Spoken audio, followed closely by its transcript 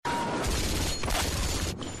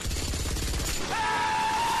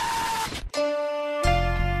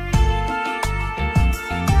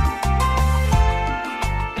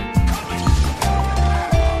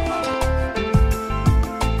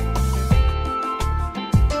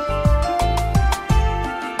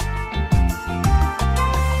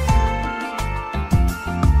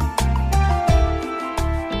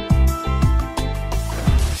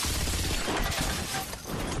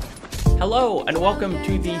Hello, and welcome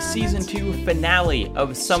to the Season 2 finale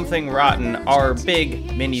of Something Rotten, our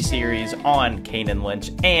big mini-series on Kane and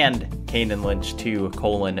Lynch and Kane and Lynch 2,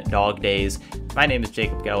 Dog Days. My name is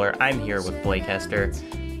Jacob Geller. I'm here with Blake Hester.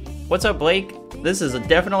 What's up, Blake? This is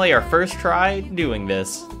definitely our first try doing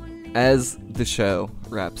this. As the show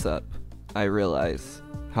wraps up, I realize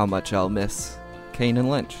how much I'll miss Kane and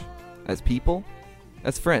Lynch. As people,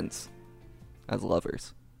 as friends, as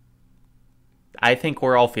lovers. I think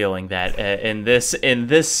we're all feeling that in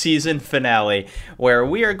this season finale, where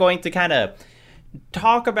we are going to kind of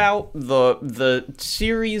talk about the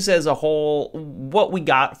series as a whole, what we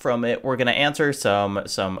got from it. We're going to answer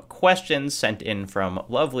some questions sent in from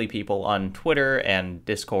lovely people on Twitter and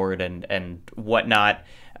Discord and whatnot.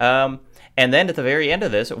 And then at the very end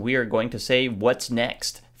of this, we are going to say what's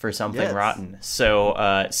next for Something Rotten.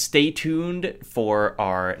 So stay tuned for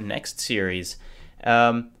our next series.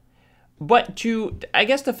 But to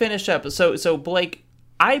finish up, so Blake,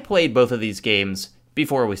 I played both of these games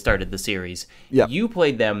before we started the series. Yep. You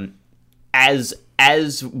played them as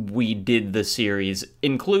we did the series,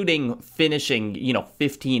 including finishing,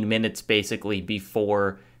 15 minutes basically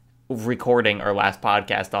before recording our last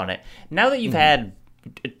podcast on it. Now that you've had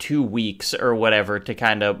 2 weeks or whatever to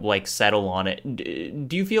kind of like settle on it,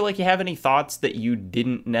 do you feel like you have any thoughts that you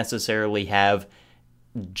didn't necessarily have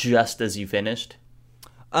just as you finished?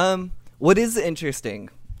 What is interesting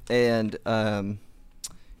and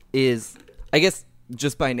is, I guess,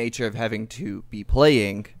 just by nature of having to be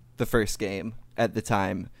playing the first game at the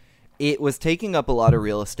time, it was taking up a lot of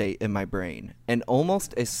real estate in my brain. And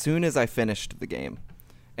almost as soon as I finished the game,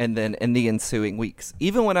 and then in the ensuing weeks,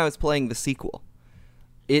 even when I was playing the sequel,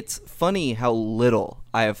 it's funny how little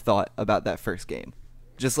I have thought about that first game.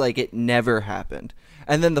 Just like it never happened.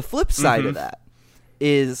 And then the flip side of that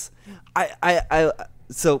is,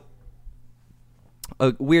 so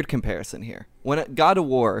a weird comparison here. When God of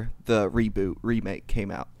War, the remake came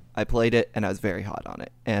out, I played it and I was very hot on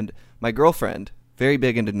it. And my girlfriend, very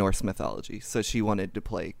big into Norse mythology, so she wanted to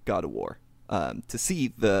play God of War to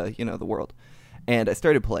see the world. And I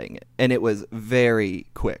started playing it, and it was very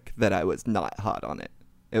quick that I was not hot on it.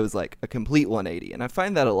 It was like a complete 180. And I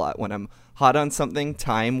find that a lot. When I'm hot on something,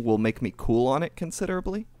 time will make me cool on it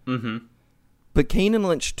considerably. Mm-hmm. But Kane and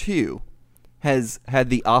Lynch 2 has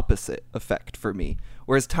had the opposite effect for me.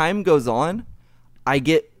 Whereas time goes on, I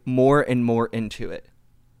get more and more into it.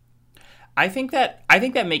 I think that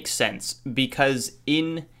makes sense, because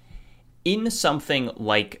in something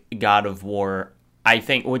like God of War, I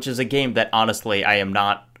think, which is a game that honestly I am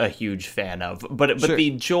not a huge fan of, but Sure.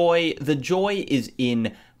 the joy is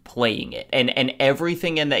in playing it, and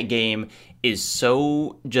everything in that game is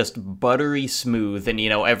so just buttery smooth, and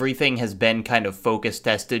everything has been kind of focus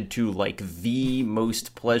tested to like the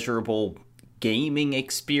most pleasurable gaming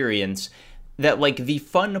experience, that like the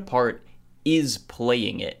fun part is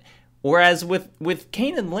playing it. Whereas with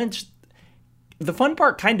Kane and Lynch, the fun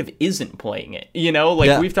part kind of isn't playing it.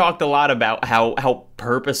 We've talked a lot about how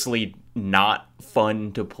purposely not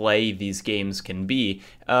fun to play these games can be.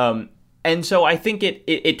 And so I think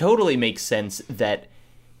it totally makes sense that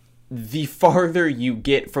the farther you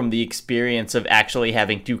get from the experience of actually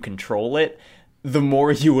having to control it, the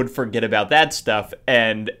more you would forget about that stuff,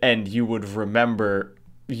 and you would remember,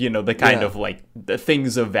 the kind of like the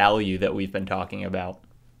things of value that we've been talking about.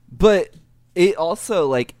 But it also,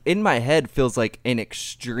 like, in my head feels like an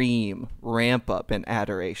extreme ramp up and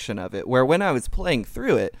adoration of it, where when I was playing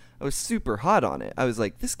through it, I was super hot on it. I was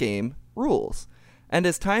like, this game rules. And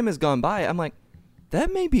as time has gone by, I'm like,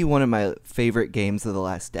 that may be one of my favorite games of the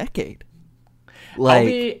last decade.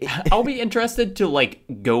 Like, I'll be interested to like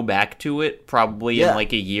go back to it probably in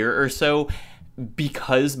like a year or so,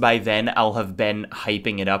 because by then I'll have been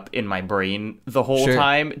hyping it up in my brain the whole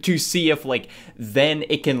time to see if like then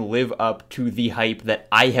it can live up to the hype that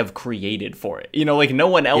I have created for it. Like no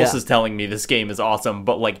one else is telling me this game is awesome,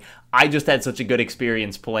 but like I just had such a good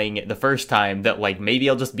experience playing it the first time that like maybe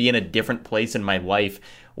I'll just be in a different place in my life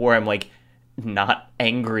where I'm like not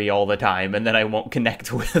angry all the time, and then I won't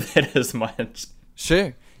connect with it as much.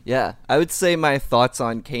 Sure. Yeah, I would say my thoughts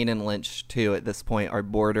on Kane and Lynch 2 at this point are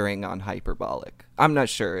bordering on hyperbolic. I'm not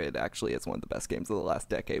sure it actually is one of the best games of the last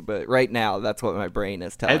decade, but right now that's what my brain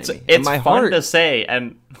is telling me. It's my fun to say,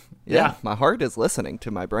 and yeah, my heart is listening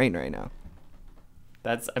to my brain right now.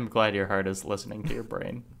 I'm glad your heart is listening to your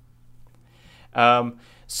brain.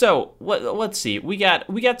 So let's see. We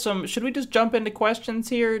got some. Should we just jump into questions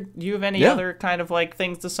here? Do you have any other kind of like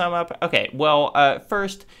things to sum up? Okay. Well,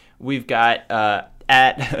 first we've got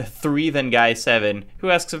at 3 then guy 7 who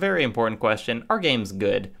asks a very important question. Are games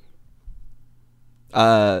good?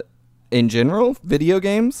 In general, video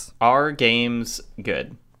games? Are games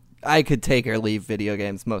good? I could take or leave video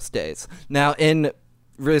games most days. Now, in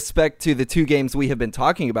respect to the 2 games we have been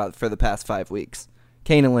talking about for the past 5 weeks,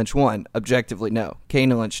 Kane and Lynch 1, objectively no.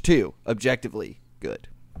 Kane and Lynch 2, objectively good.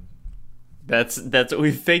 That's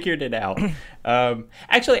we figured it out.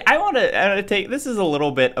 Actually, I want to take, this is a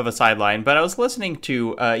little bit of a sideline, but I was listening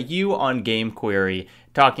to you on Game Query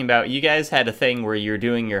talking about, you guys had a thing where you're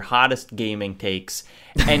doing your hottest gaming takes,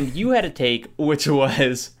 and you had a take which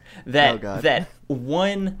was that that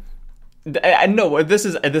one. No, this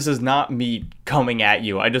is not me coming at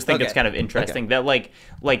you. I just think it's kind of interesting that like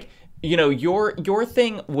you know, your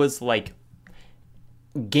thing was like,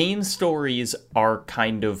 game stories are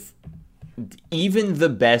kind of, even the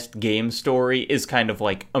best game story is kind of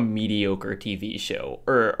like a mediocre TV show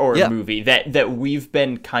or movie that we've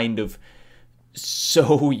been kind of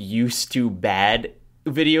so used to bad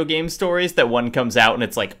video game stories that one comes out and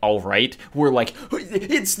it's like, all right, we're like,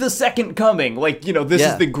 it's the second coming, like, you know, this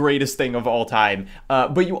is the greatest thing of all time.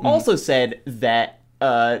 But you also said that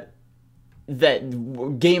that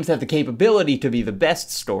games have the capability to be the best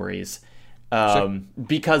stories.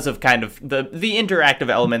 Because of kind of the interactive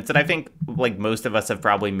elements, and I think like most of us have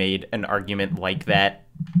probably made an argument like that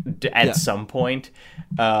at some point.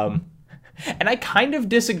 And I kind of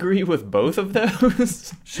disagree with both of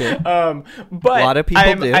those. Sure. But a lot of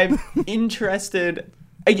people do. I'm interested.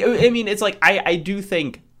 I mean, it's like I do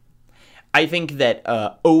think. I think that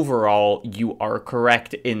overall you are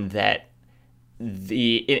correct in that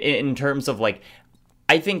in terms of like,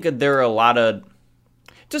 I think there are a lot of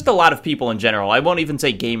people in general. I won't even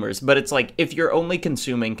say gamers, but it's like, if you're only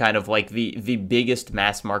consuming kind of like the biggest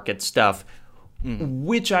mass market stuff,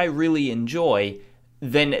 which I really enjoy,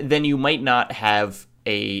 then you might not have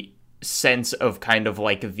a sense of kind of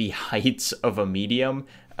like the heights of a medium.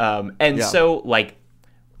 So like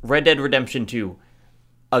Red Dead Redemption 2,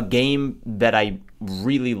 a game that I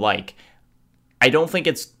really like, I don't think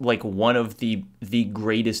it's like one of the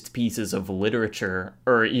greatest pieces of literature,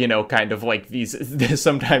 or, you know, kind of like these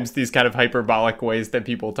sometimes these kind of hyperbolic ways that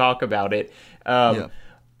people talk about it.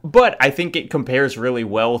 But I think it compares really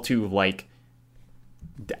well to, like,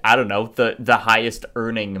 I don't know, the highest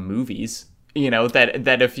earning movies, you know,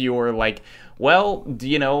 that if you were like, well,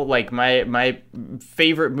 you know, like my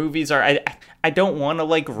favorite movies are, I don't want to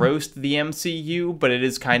like roast the MCU, but it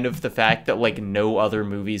is kind of the fact that like no other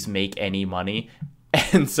movies make any money.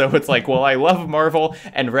 And so it's like, well, I love Marvel,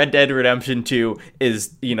 and Red Dead Redemption 2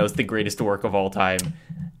 is, you know, it's the greatest work of all time.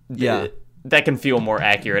 Yeah. That can feel more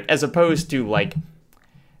accurate, as opposed to like,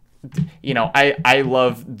 you know, I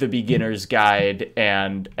love The Beginner's Guide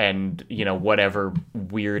and you know, whatever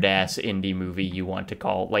weird ass indie movie you want to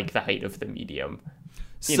call like the height of the medium.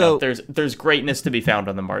 You know, there's greatness to be found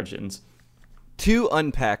on the margins. To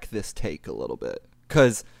unpack this take a little bit,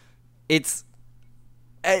 because it's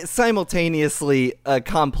simultaneously a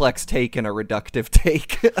complex take and a reductive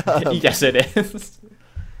take. Yes, it is.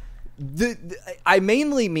 I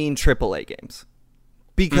mainly mean AAA games,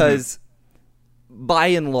 because by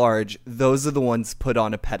and large, those are the ones put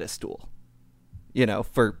on a pedestal. You know,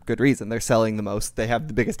 for good reason. They're selling the most. They have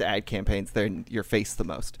the biggest ad campaigns. They're in your face the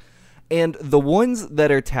most. And the ones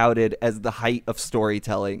that are touted as the height of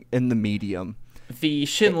storytelling in the medium, the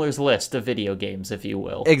Schindler's List of video games, if you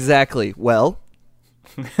will. Exactly. Well,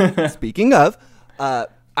 speaking of,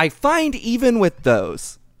 I find even with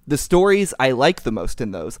those, the stories I like the most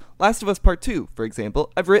in those, Last of Us Part 2, for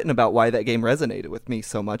example, I've written about why that game resonated with me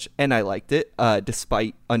so much, and I liked it,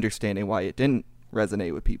 despite understanding why it didn't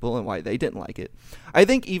resonate with people and why they didn't like it. I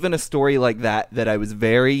think even a story like that I was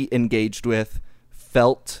very engaged with,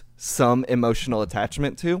 felt some emotional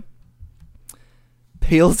attachment to,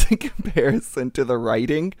 pales in comparison to the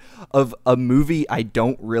writing of a movie I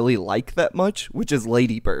don't really like that much, which is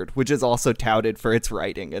Lady Bird, which is also touted for its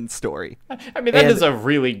writing and story. I mean, that is a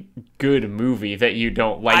really good movie that you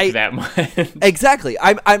don't like that much. Exactly.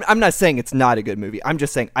 I'm not saying it's not a good movie. I'm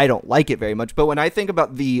just saying I don't like it very much. But when I think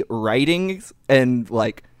about the writings and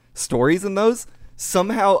like stories in those,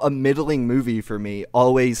 somehow a middling movie for me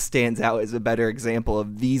always stands out as a better example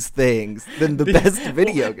of these things than the best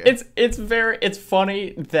video game. It's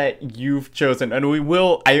funny that you've chosen, and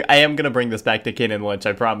I am going to bring this back to Kane and Lynch,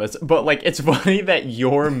 I promise, but like, it's funny that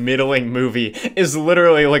your middling movie is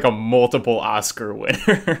literally like a multiple Oscar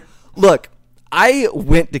winner. Look, I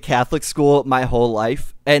went to Catholic school my whole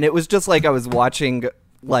life, and it was just like I was watching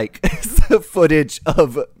like footage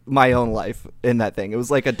of my own life in that thing. It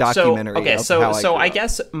was like a documentary. So I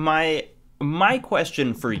guess my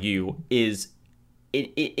question for you is,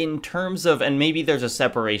 in terms of, and maybe there's a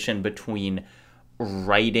separation between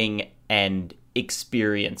writing and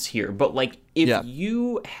experience here, but like if Yeah.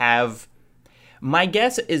 you have, my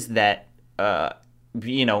guess is that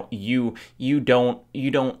you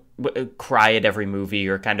don't cry at every movie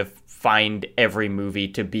or kind of find every movie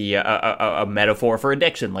to be a metaphor for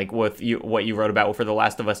addiction, like what you wrote about for The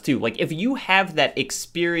Last of Us 2. Like if you have that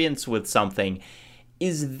experience with something,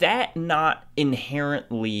 is that not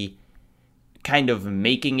inherently kind of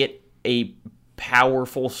making it a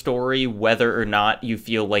powerful story, whether or not you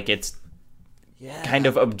feel like it's kind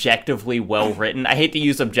of objectively well written? I hate to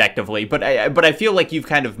use objectively, but I feel like you've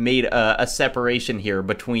kind of made a separation here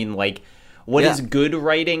between like what is good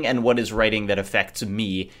writing and what is writing that affects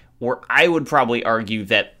me, or I would probably argue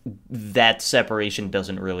that that separation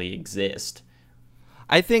doesn't really exist.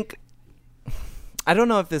 I think, I don't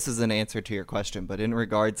know if this is an answer to your question, but in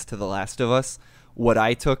regards to The Last of Us, what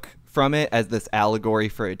I took from it as this allegory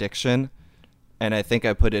for addiction, and I think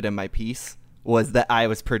I put it in my piece, was that I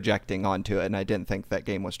was projecting onto it, and I didn't think that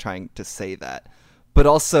game was trying to say that. But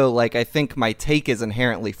also, like, I think my take is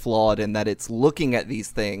inherently flawed in that it's looking at these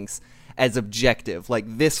things as objective. Like,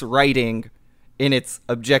 this writing in its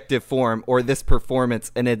objective form, or this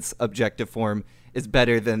performance in its objective form, is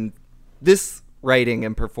better than this writing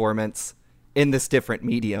and performance in this different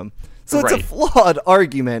medium. So it's a flawed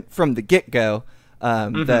argument from the get-go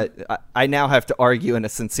that I now have to argue in a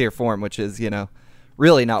sincere form, which is,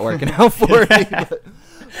 really not working out for me. But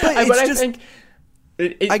I think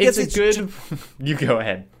it's a good... You go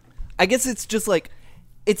ahead. I guess it's just like,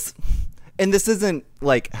 and this isn't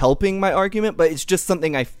like helping my argument, but it's just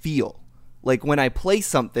something I feel. Like when I play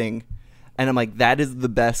something and I'm like, that is the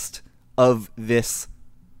best of this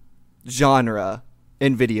genre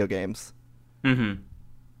in video games. Mm-hmm.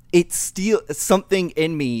 It's still something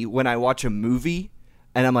in me when I watch a movie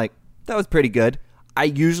and I'm like, that was pretty good. I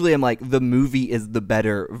usually am like, the movie is the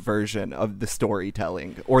better version of the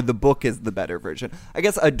storytelling, or the book is the better version. I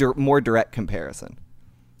guess a more direct comparison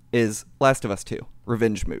is Last of Us 2,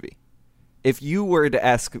 revenge movie. If you were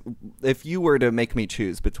to make me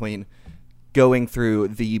choose between going through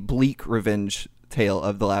the bleak revenge tale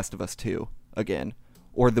of The Last of Us 2 again,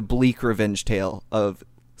 or the bleak revenge tale of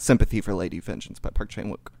Sympathy for Lady Vengeance by Park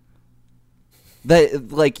Chan-wook,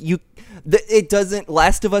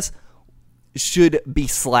 Last of Us should be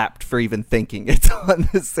slapped for even thinking it's on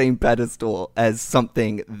the same pedestal as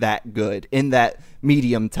something that good in that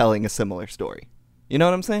medium telling a similar story. You know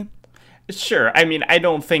what I'm saying? Sure. I mean, I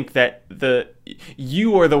don't think that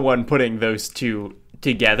you are the one putting those two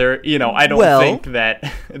together. I don't think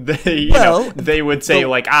that they would say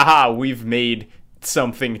like, aha, we've made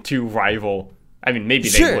something to rival. I mean, maybe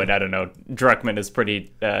they would. I don't know. Druckmann is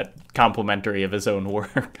pretty complimentary of his own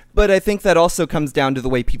work. But I think that also comes down to the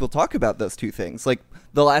way people talk about those two things. Like,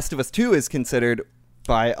 The Last of Us 2 is considered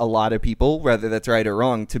by a lot of people, whether that's right or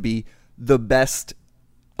wrong, to be the best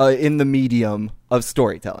in the medium of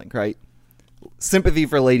storytelling, right? Sympathy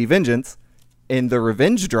for Lady Vengeance, in the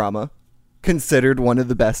revenge drama, considered one of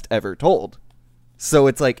the best ever told. So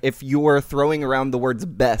it's like, if you're throwing around the words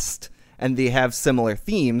best and they have similar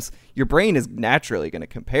themes, your brain is naturally going to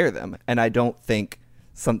compare them. And I don't think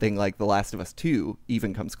something like The Last of Us 2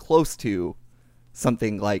 even comes close to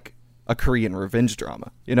something like a Korean revenge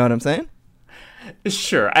drama. You know what I'm saying?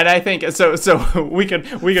 Sure. And I think so we could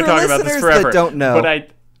talk about this forever. That don't know,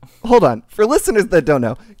 but hold on. For listeners that don't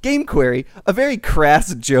know, Game Query, a very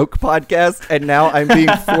crass joke podcast, and now I'm being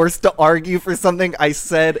forced to argue for something I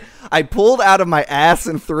said I pulled out of my ass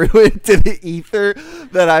and threw into the ether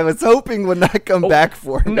that I was hoping would not come back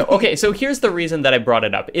for me. No, okay, so here's the reason that I brought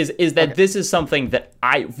it up, is that this is something that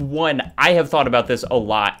I have thought about this a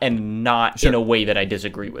lot, and not in a way that I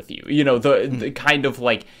disagree with you. The kind of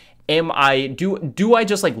like, do I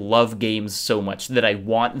just like love games so much that I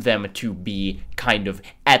want them to be kind of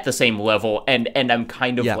at the same level, and I'm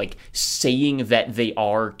kind of like saying that they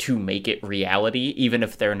are to make it reality, even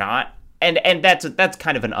if they're not? And that's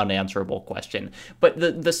kind of an unanswerable question. But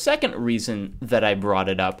the second reason that I brought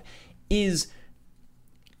it up is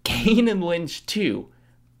Kane and Lynch 2,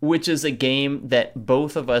 which is a game that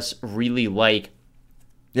both of us really like.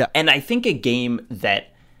 Yeah. And I think a game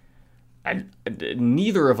that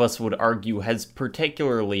neither of us would argue has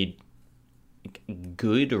particularly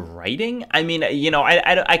good writing. I mean,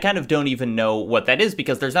 I kind of don't even know what that is,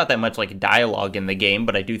 because there's not that much like dialogue in the game,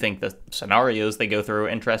 but I do think the scenarios they go through are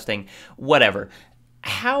interesting. Whatever.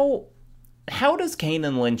 How does Kane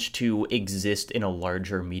and Lynch 2 exist in a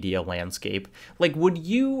larger media landscape? Like, would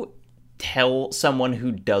you tell someone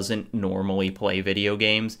who doesn't normally play video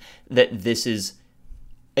games that this is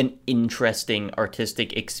an interesting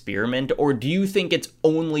artistic experiment, or do you think it's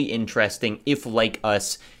only interesting if, like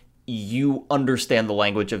us, you understand the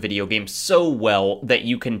language of video games so well that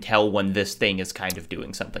you can tell when this thing is kind of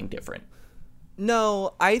doing something different.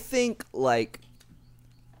 No, I think when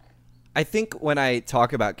I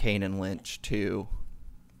talk about Kane and Lynch too,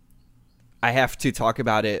 I have to talk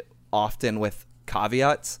about it often with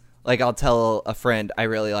caveats. Like, I'll tell a friend I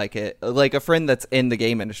really like it. Like, a friend that's in the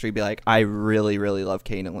game industry be like, I really, really love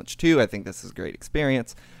Kane and Lynch 2. I think this is a great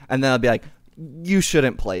experience. And then I'll be like, you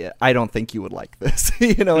shouldn't play it. I don't think you would like this.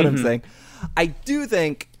 You know what I'm saying? I do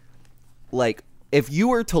think, like, if you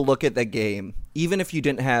were to look at the game, even if you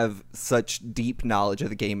didn't have such deep knowledge of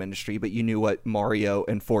the game industry, but you knew what Mario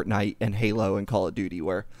and Fortnite and Halo and Call of Duty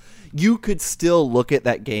were, you could still look at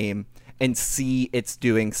that game and see it's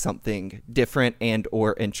doing something different and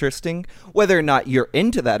or interesting. Whether or not you're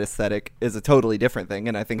into that aesthetic is a totally different thing,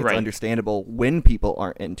 and I think it's understandable when people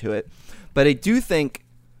aren't into it. But I do think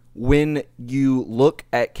when you look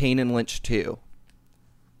at Kane and Lynch 2,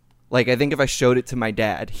 like, I think if I showed it to my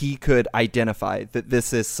dad, he could identify that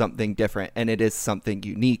this is something different and it is something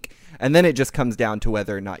unique. And then it just comes down to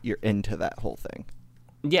whether or not you're into that whole thing.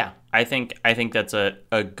 Yeah, I think that's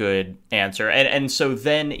a good answer. And so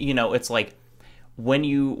then, you know, it's like when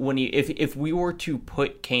you if we were to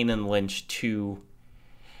put Kane and Lynch to,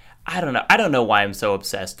 I don't know why I'm so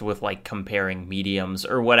obsessed with like comparing mediums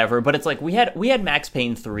or whatever, but it's like we had Max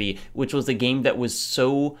Payne 3, which was a game that was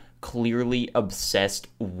so clearly obsessed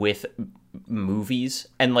with movies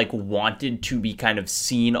and like wanted to be kind of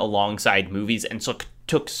seen alongside movies, and so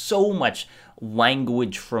took so much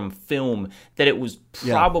language from film that it was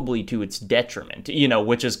probably to its detriment, you know,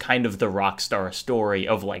 which is kind of the Rockstar story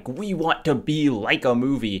of like, we want to be like a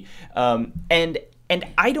movie. And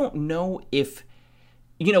I don't know if,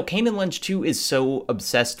 you know, Kane and Lynch 2 is so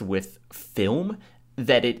obsessed with film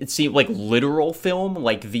that it seemed like literal film,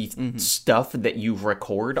 like the stuff that you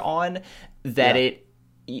record on, that it,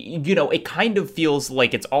 you know, it kind of feels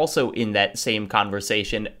like it's also in that same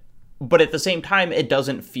conversation. But at the same time, it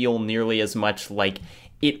doesn't feel nearly as much like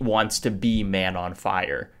it wants to be Man on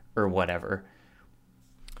Fire or whatever.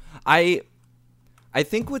 I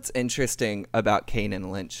think what's interesting about Kane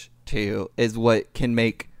and Lynch, too, is what can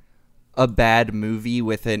make a bad movie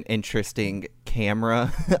with an interesting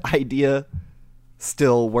camera idea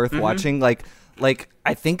still worth watching. Like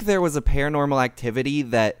I think there was a Paranormal Activity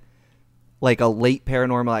that, like a late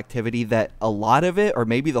Paranormal Activity, that a lot of it, or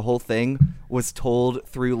maybe the whole thing, was told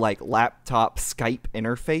through like laptop Skype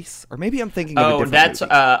interface. Or maybe I'm thinking of a different that's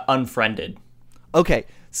movie. Unfriended. Okay,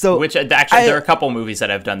 so which actually there are a couple movies that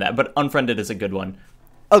have done that, but Unfriended is a good one.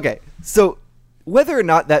 Okay, so whether or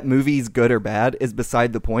not that movie's good or bad is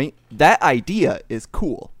beside the point. That idea is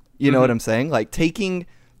cool. You know what I'm saying? Like taking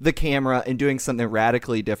the camera and doing something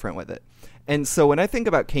radically different with it. And so when I think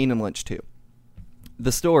about Kane and Lynch 2,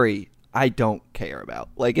 the story I don't care about.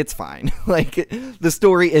 Like, it's fine. Like, the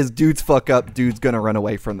story is dudes fuck up, dudes gonna run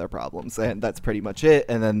away from their problems, and that's pretty much it.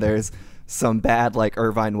 And then there's some bad, like,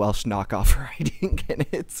 Irvine Welsh knockoff writing in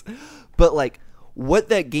it. But, like, what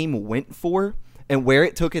that game went for and where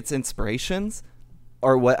it took its inspirations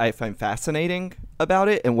are what I find fascinating about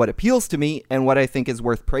it, and what appeals to me, and what I think is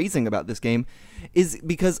worth praising about this game is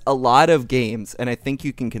because a lot of games, and I think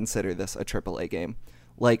you can consider this a AAA game,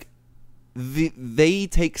 like, they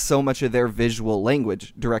take so much of their visual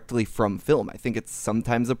language directly from film. I think it's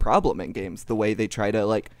sometimes a problem in games, the way they try to,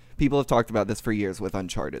 like, people have talked about this for years with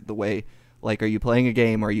Uncharted, the way, like, are you playing a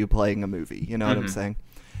game or are you playing a movie? You know what I'm saying?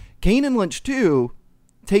 Kane and Lynch 2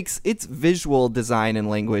 takes its visual design and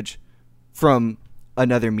language from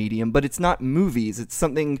another medium, but it's not movies. It's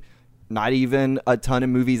something not even a ton of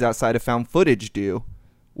movies outside of found footage do,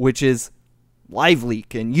 which is Live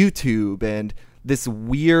Leak and YouTube and this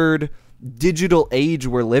weird digital age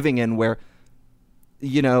we're living in where,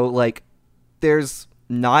 you know, like, there's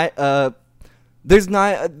not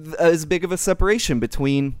as big of a separation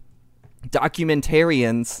between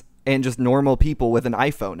documentarians and just normal people with an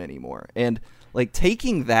iPhone anymore. And, like,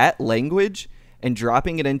 taking that language and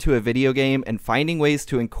dropping it into a video game and finding ways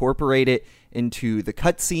to incorporate it into the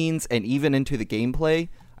cutscenes and even into the gameplay,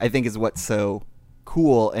 I think is what's so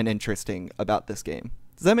cool and interesting about this game.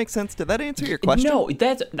 Does that make sense? Did that answer your question? No,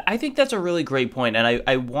 I think that's a really great point, and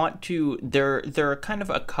I want to. There are kind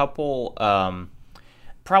of a couple.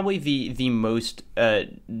 Probably the most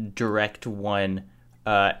direct one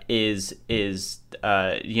is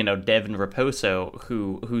you know, Devin Raposo,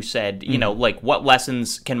 who said, you know, like, what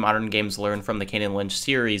lessons can modern games learn from the Kane and Lynch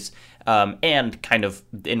series, and kind of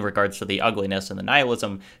in regards to the ugliness and the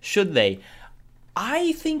nihilism, should they?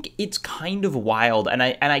 I think it's kind of wild, and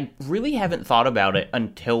I really haven't thought about it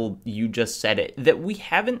until you just said it, that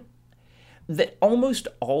almost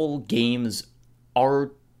all games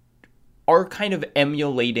are are kind of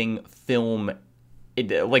emulating film,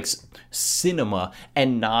 like cinema,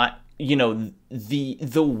 and not, you know,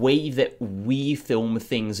 the way that we film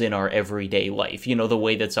things in our everyday life, you know, the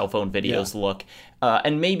way that cell phone videos look.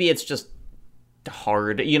 And maybe it's just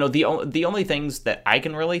hard. You know, the only things that I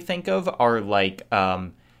can really think of are like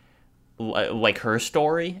Her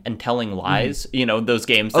Story and Telling Lies, you know, those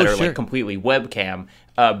games that are like completely webcam,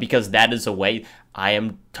 because that is a way I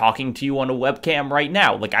am talking to you on a webcam right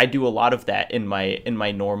now. Like, I do a lot of that in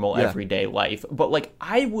my normal everyday life. But like,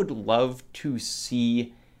 I would love to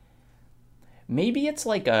see, maybe it's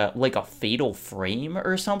like a Fatal Frame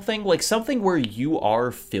or something, like something where you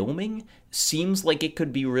are filming. Seems like it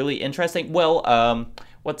could be really interesting. Well,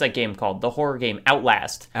 what's that game called? The horror game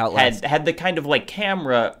Outlast. Had the kind of like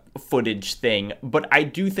camera footage thing, but I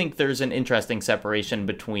do think there's an interesting separation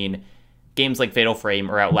between games like Fatal Frame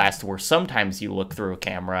or Outlast, where sometimes you look through a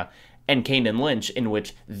camera, and Kane and Lynch, in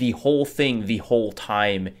which the whole thing, the whole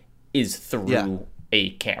time, is through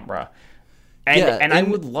a camera. And I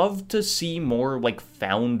would love to see more like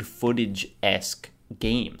found footage-esque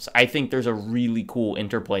games. I think there's a really cool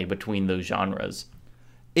interplay between those genres.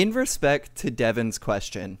 In respect to Devin's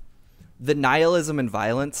question, the nihilism and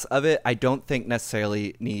violence of it, I don't think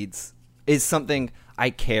necessarily is something I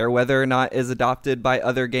care whether or not is adopted by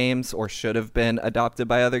other games or should have been adopted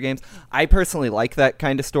by other games. I personally like that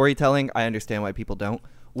kind of storytelling. I understand why people don't.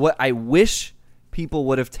 What I wish people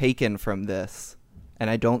would have taken from this, and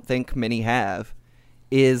I don't think many have,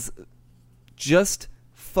 is just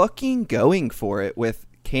fucking going for it with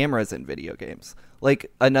cameras in video games.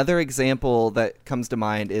 Like, another example that comes to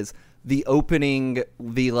mind is the opening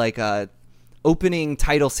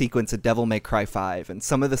title sequence of Devil May Cry 5 and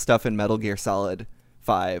some of the stuff in Metal Gear Solid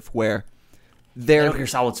 5 where Metal Gear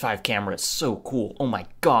Solid 5 camera is so cool. Oh my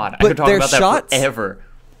god, I could talk about that forever.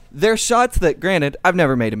 They're shots that, granted, I've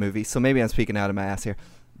never made a movie, so maybe I'm speaking out of my ass here,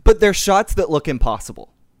 but they're shots that look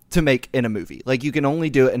impossible to make in a movie. Like, you can only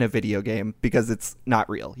do it in a video game because it's not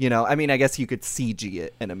real, you know? I mean, I guess you could CG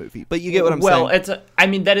it in a movie, but you get what I'm saying? Well, it's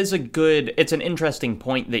an interesting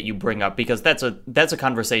point that you bring up, because that's a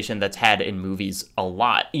conversation that's had in movies a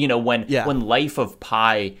lot. You know, when Life of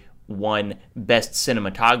Pi won Best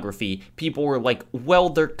Cinematography, people were like, well,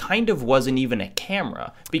 there kind of wasn't even a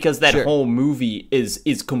camera, because that whole movie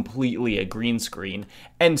is completely a green screen.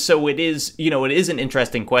 And so it is an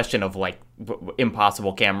interesting question of like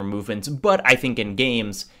impossible camera movements, but I think in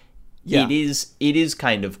games it is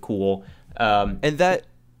kind of cool. And that,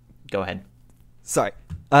 go ahead. Sorry.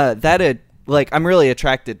 I'm really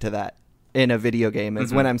attracted to that in a video game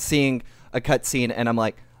is when I'm seeing a cutscene and I'm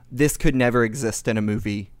like, this could never exist in a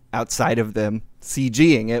movie outside of them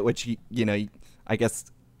CGing it, which, you know, I guess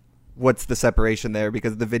what's the separation there?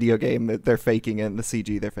 Because the video game, they're faking it, and the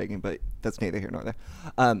CG, they're faking, but that's neither here nor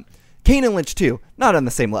there. Kane and Lynch 2, not on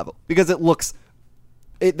the same level, because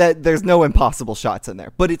that there's no impossible shots in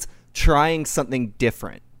there, but it's trying something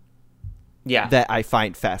different. Yeah. That I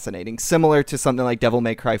find fascinating. Similar to something like Devil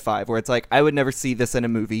May Cry 5, where it's like, I would never see this in a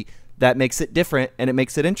movie. That makes it different, and it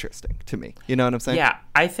makes it interesting to me. You know what I'm saying? Yeah,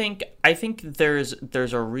 I think there's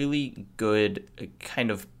a really good kind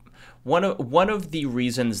of one of the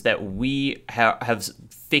reasons that we have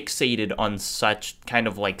fixated on such kind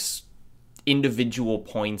of like individual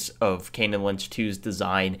points of Kane and Lynch 2's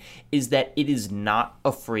design is that it is not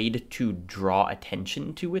afraid to draw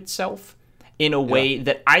attention to itself in a way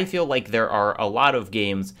that I feel like there are a lot of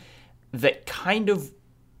games that kind of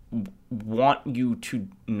want you to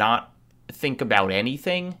not think about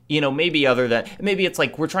anything, you know, maybe it's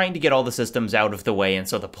like we're trying to get all the systems out of the way, and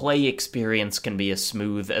so the play experience can be as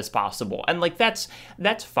smooth as possible, and like that's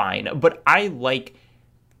fine, but I like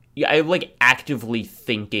actively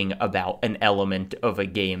thinking about an element of a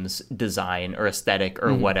game's design or aesthetic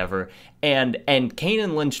or whatever, and Kane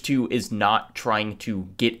and Lynch 2 is not trying to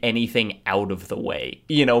get anything out of the way,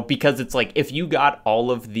 you know, because it's like if you got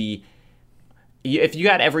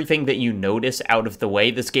everything that you notice out of the way,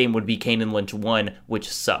 this game would be Kane and Lynch 1, which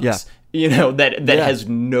sucks. Yeah. You know, that has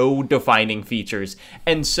no defining features.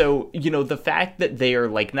 And so, you know, the fact that they are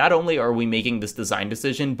like, not only are we making this design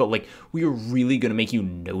decision, but like, we are really going to make you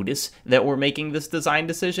notice that we're making this design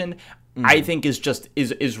decision, I think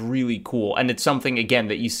is really cool. And it's something, again,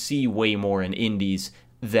 that you see way more in indies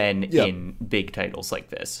than in big titles like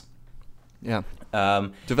this. Yeah.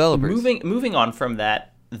 Developers. Moving on from that,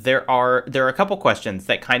 there are a couple questions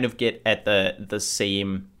that kind of get at the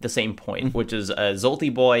same point, which is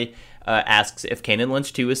Zolty Boy asks, if Kane and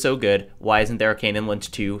Lynch 2 is so good, why isn't there a Kane and Lynch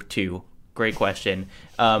 2? Great question.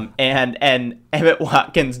 And Emmett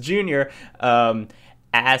Watkins Jr.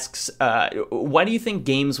 asks, why do you think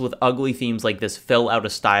games with ugly themes like this fell out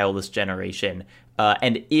of style this generation?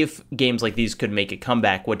 And if games like these could make a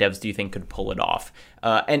comeback, what devs do you think could pull it off?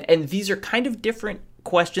 And these are kind of different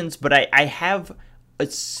questions, but I have a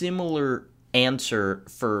similar answer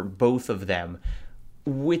for both of them,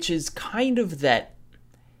 which is kind of that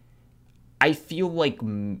I feel like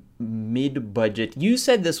mid-budget. You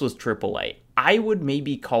said this was AAA. I would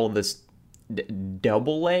maybe call this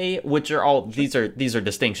double A, which are all these are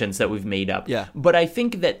distinctions that we've made up. Yeah. But I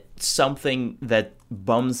think that something that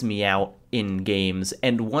bums me out in games,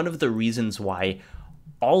 and one of the reasons why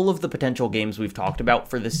all of the potential games we've talked about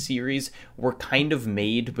for this series were kind of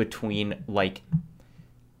made between like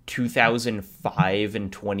 2005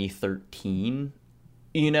 and 2013,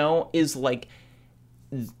 is like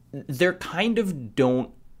there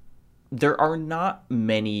are not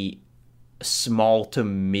many small to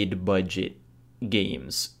mid-budget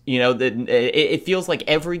games. It feels like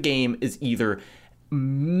every game is either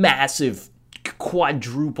massive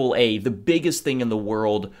quadruple A, the biggest thing in the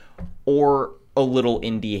world, or a little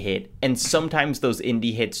indie hit. And sometimes those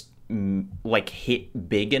indie hits like hit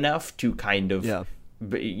big enough to kind of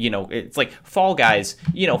it's like Fall Guys,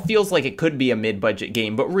 feels like it could be a mid-budget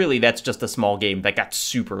game, but really that's just a small game that got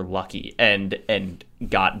super lucky and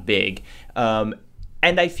got big.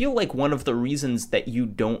 And I feel like one of the reasons that you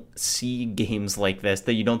don't see games like this,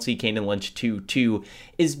 that you don't see Kane and Lynch 2 too,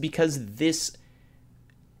 is because this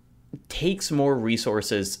takes more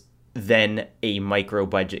resources than a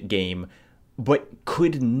micro-budget game, but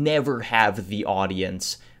could never have the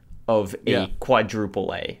audience of a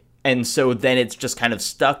quadruple A. And so then it's just kind of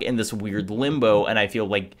stuck in this weird limbo, and I feel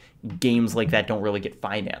like games like that don't really get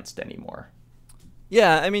financed anymore.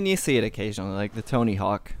 Yeah, I mean, you see it occasionally, like the Tony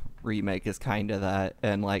Hawk remake is kind of that,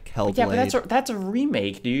 and like Hellblade. Yeah, but that's a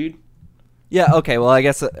remake, dude. Yeah, okay, well, I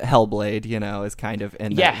guess Hellblade, is kind of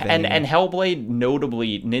in that vein. and Hellblade,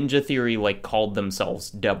 notably, Ninja Theory like called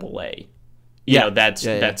themselves double A.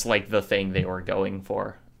 That's like the thing they were going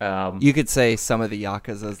for. You could say some of the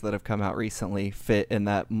Yakuzas that have come out recently fit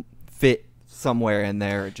somewhere in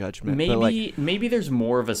their judgment. Maybe there's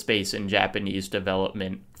more of a space in Japanese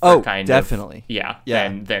development for definitely.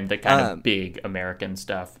 Than the kind of big American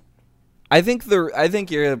stuff. I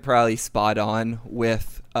think you're probably spot on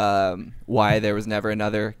with why there was never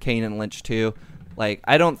another Kane and Lynch 2. Like,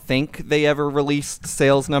 I don't think they ever released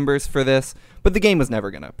sales numbers for this, but the game was never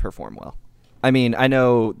going to perform well. I mean, I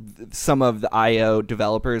know some of the IO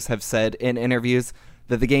developers have said in interviews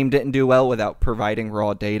that the game didn't do well without providing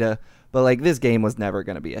raw data, but like this game was never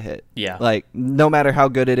going to be a hit. Yeah. Like, no matter how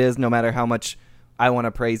good it is, no matter how much I want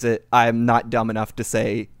to praise it, I'm not dumb enough to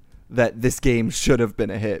say that this game should have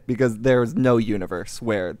been a hit, because there's no universe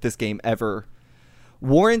where this game ever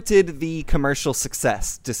warranted the commercial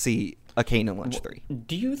success to see a Kane and Lynch 3.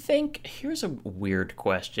 Do you think, here's a weird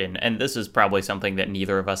question, and this is probably something that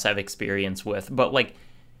neither of us have experience with, but like,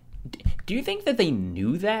 do you think that they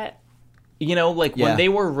knew that? When they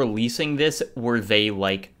were releasing this, were they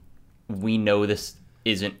like, we know this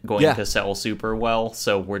isn't going to sell super well,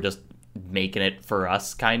 so we're just making it for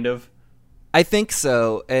us, kind of? I think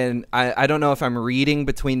so, and I don't know if I'm reading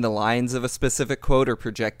between the lines of a specific quote or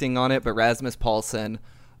projecting on it, but Rasmus Paulsen,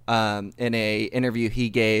 in a interview he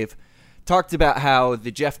gave, talked about how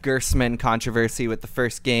the Jeff Gerstmann controversy with the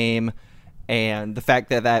first game and the fact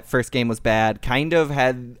that that first game was bad kind of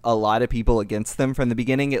had a lot of people against them from the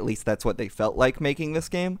beginning. At least that's what they felt like making this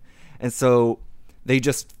game. And so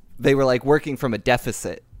they were like working from a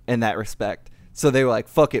deficit in that respect. So they were like,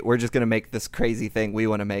 fuck it, we're just going to make this crazy thing we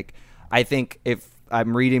want to make. I think if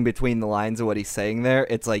I'm reading between the lines of what he's saying there,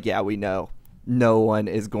 it's like, yeah, we know no one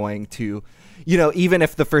is going to, even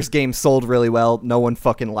if the first game sold really well, no one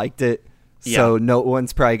fucking liked it. So no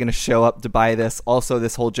one's probably going to show up to buy this. Also,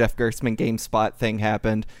 this whole Jeff Gerstmann GameSpot thing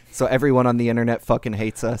happened. So everyone on the internet fucking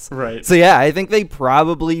hates us. Right. So yeah, I think they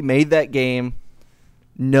probably made that game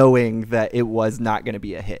knowing that it was not going to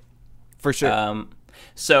be a hit. For sure.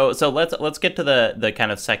 So let's get to the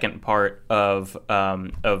kind of second part of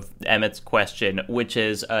Emmett's question, which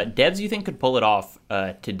is devs you think could pull it off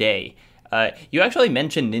today. You actually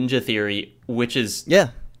mentioned Ninja Theory, which is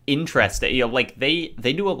interesting. Like they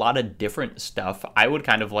do a lot of different stuff. I would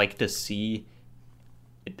kind of like to see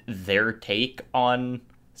their take on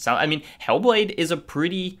some. I mean, Hellblade is a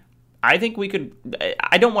pretty. I think we could.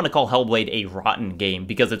 I don't want to call Hellblade a rotten game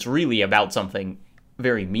because it's really about something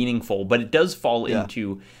very meaningful, but it does fall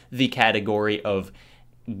into the category of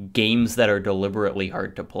games that are deliberately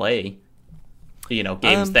hard to play.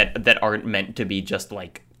 Games that aren't meant to be just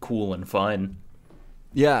like cool and fun.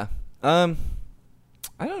 Yeah. I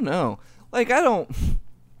don't know. Like,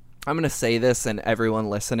 I'm going to say this and everyone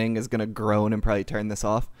listening is going to groan and probably turn this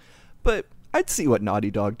off, but I'd see what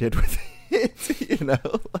Naughty Dog did with it, you know?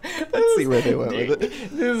 I'd see where they went with it.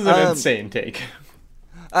 This is an insane take.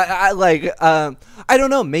 I don't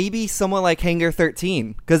know, maybe someone like Hangar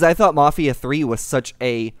 13, because I thought Mafia 3 was such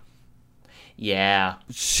a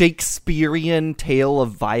Shakespearean tale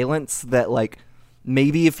of violence that, like,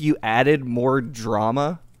 maybe if you added more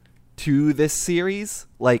drama to this series,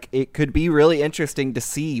 like, it could be really interesting to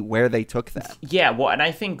see where they took that. Yeah, well, and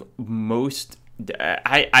I think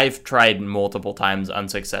I've tried multiple times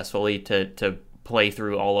unsuccessfully to play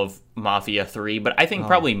through all of Mafia 3, but I think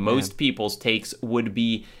probably most people's takes would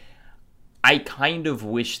be, I kind of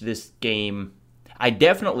wish this game, I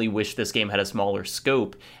definitely wish this game had a smaller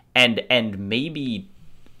scope, and maybe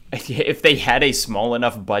if they had a small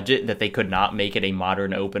enough budget that they could not make it a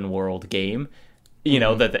modern open world game, you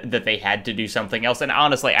know, that they had to do something else. And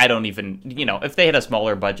honestly, I don't even, you know, if they had a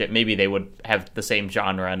smaller budget, maybe they would have the same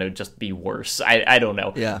genre and it would just be worse. I don't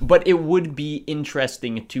know. Yeah. But it would be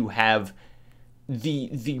interesting to have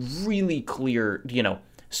the really clear, you know,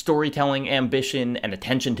 storytelling ambition and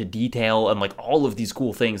attention to detail and like all of these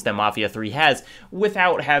cool things that Mafia 3 has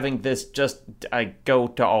without having this just go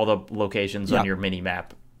to all the locations on your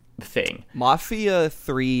mini-map thing. Mafia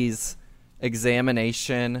 3's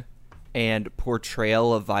examination and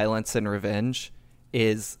portrayal of violence and revenge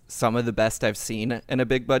is some of the best I've seen in a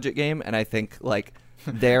big budget game, and I think like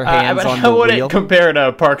their hands on the wheel. How would it compare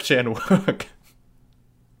to Park Chan-wook?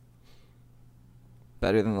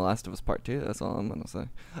 Better than The Last of Us Part 2, that's all I'm going to say.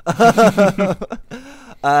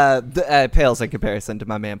 Pales in comparison to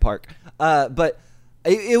my man Park. But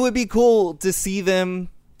it would be cool to see them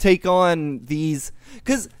take on these...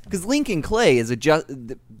 Because Lincoln Clay is,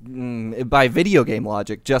 by video game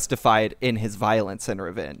logic, justified in his violence and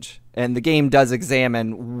revenge. And the game does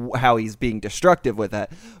examine how he's being destructive with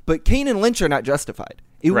that. But Kane and Lynch are not justified.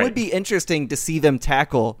 It would be interesting to see them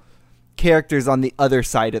tackle characters on the other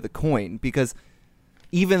side of the coin, because...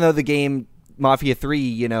 even though the game Mafia 3,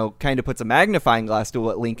 you know, kind of puts a magnifying glass to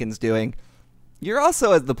what Lincoln's doing, you're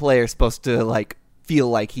also, as the player, supposed to like feel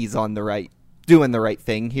like he's on doing the right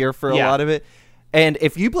thing here for a lot of it. And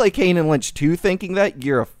if you play Kane and Lynch 2 thinking that,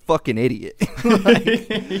 you're a fucking idiot.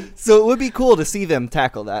 So it would be cool to see them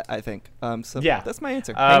tackle that, I think. That's my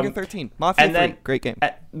answer. Hangar 13, Mafia 3, great game.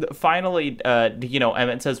 Finally, you know,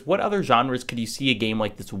 Emmett says, what other genres could you see a game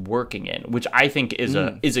like this working in? Which I think is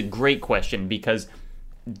a great question, because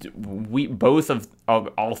we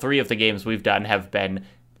all three of the games we've done have been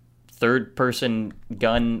third person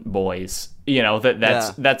gun boys, you know,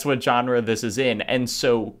 that's what genre this is in. And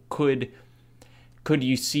so could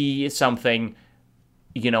you see something,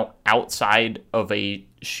 you know, outside of a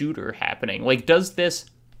shooter happening? Like, does the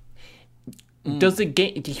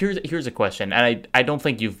game, here's a question, and I don't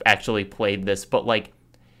think you've actually played this, but like,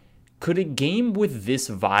 could a game with this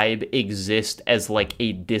vibe exist as like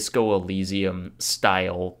a Disco Elysium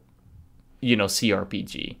style, you know,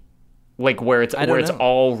 CRPG, like where it's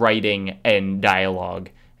all writing and dialogue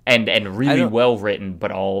and really well written,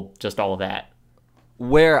 but all of that?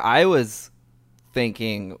 Where I was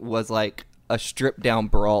thinking was like a stripped down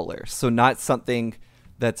brawler, so not something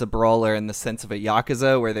that's a brawler in the sense of a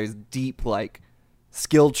Yakuza where there's deep like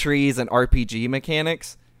skill trees and RPG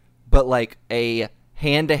mechanics, but like a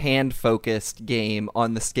hand-to-hand focused game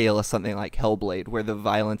on the scale of something like Hellblade, where the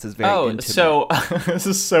violence is very intimate. So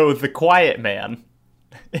The Quiet Man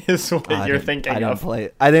is what you're thinking of.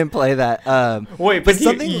 I didn't play that. Wait, but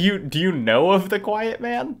do you know of The Quiet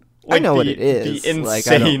Man? Like, I know what it is. The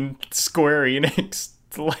insane Square Enix,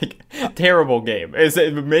 like, terrible game.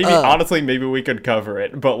 Honestly, maybe we could cover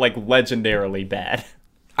it, but like legendarily bad.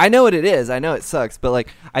 I know what it is. I know it sucks, but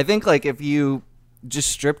like, I think like if you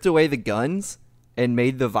just stripped away the guns and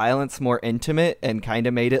made the violence more intimate and kind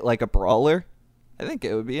of made it like a brawler, I think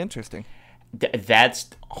it would be interesting.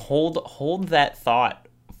 Hold that thought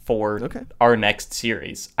for our next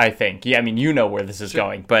series, I think. Yeah, I mean, you know where this is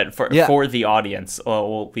going, but for the audience,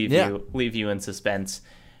 we'll leave you in suspense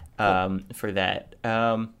for that.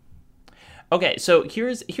 Okay, so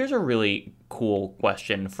here's a really cool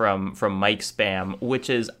question from Mike Spam, which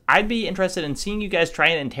is, I'd be interested in seeing you guys try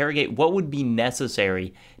and interrogate what would be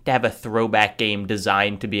necessary to have a throwback game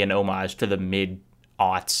designed to be an homage to the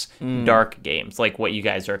mid-aughts dark games, like what you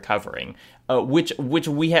guys are covering, which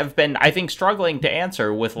we have been, I think, struggling to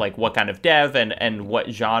answer with like what kind of dev and what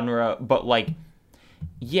genre, but like,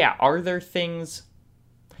 yeah, are there things...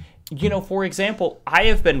 For example, I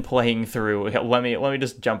have been playing through. Let me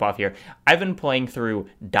just jump off here. I've been playing through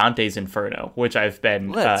Dante's Inferno, which I've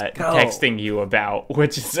been texting you about,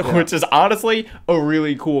 which is honestly a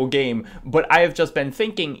really cool game. But I have just been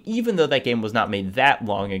thinking, even though that game was not made that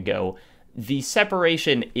long ago, the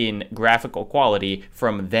separation in graphical quality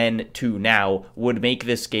from then to now would make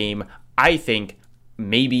this game, I think,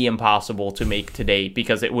 maybe impossible to make today,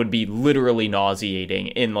 because it would be literally nauseating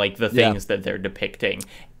in like the things that they're depicting.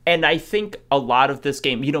 And I think a lot of this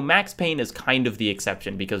game, Max Payne is kind of the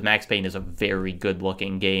exception, because Max Payne is a very good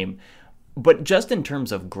looking game. But just in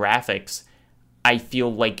terms of graphics, I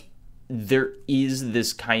feel like there is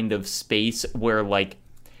this kind of space where like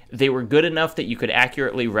they were good enough that you could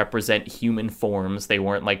accurately represent human forms. They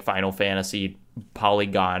weren't like Final Fantasy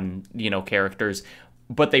polygon, characters,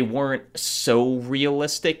 but they weren't so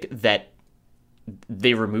realistic that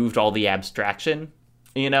they removed all the abstraction,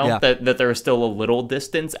 that there was still a little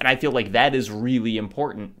distance. And I feel like that is really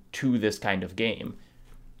important to this kind of game.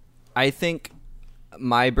 I think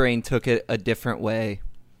my brain took it a different way.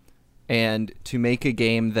 And to make a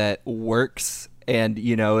game that works and,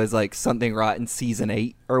 is like Something Rotten Season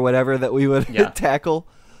 8 or whatever that we would tackle,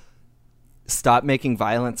 stop making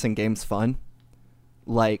violence in games fun.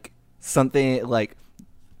 Like, something like,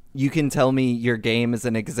 you can tell me your game is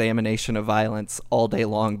an examination of violence all day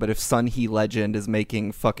long, but if Sun He Legend is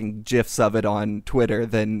making fucking GIFs of it on Twitter,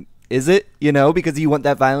 then is it? Because you want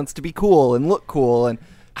that violence to be cool and look cool and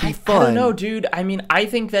be fun. I don't know, dude. I mean, I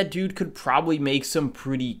think that dude could probably make some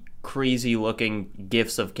pretty crazy looking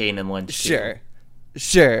GIFs of Kane and Lynch.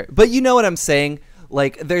 Sure. But you know what I'm saying?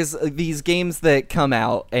 Like, there's these games that come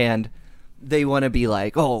out and they want to be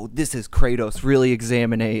like, oh, this is Kratos really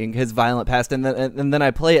examining his violent past, and then I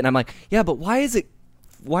play it and I'm like, yeah, but why does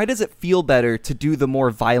it feel better to do the more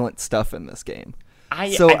violent stuff in this game?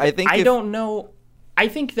 I don't know. I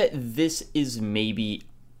think that this is maybe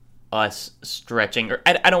us stretching, or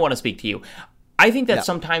I don't want to speak to you. I think that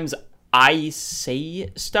sometimes I say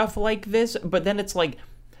stuff like this, but then it's like,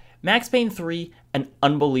 Max Payne 3, an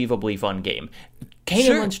unbelievably fun game.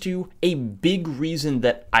 Kane and Lynch 2, a big reason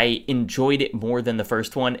that I enjoyed it more than the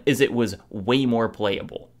first one is it was way more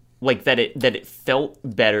playable. Like, that it felt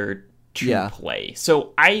better to play.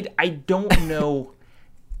 So I don't know.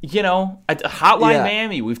 Hotline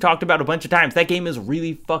Miami, we've talked about a bunch of times. That game is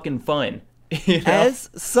really fucking fun.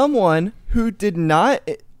 As someone who did not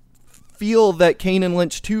feel that Kane and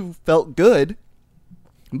Lynch 2 felt good,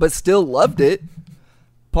 but still loved it,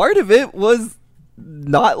 part of it was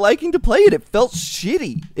not liking to play it. It felt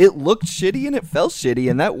shitty. It looked shitty and it felt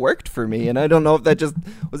shitty, and that worked for me. And I don't know if that just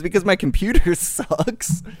was because my computer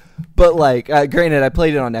sucks, but like, granted, I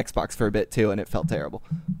played it on Xbox for a bit too, and it felt terrible.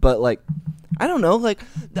 But like, I don't know. Like,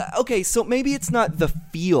 okay, so maybe it's not the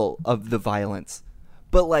feel of the violence,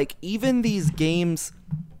 but like, even these games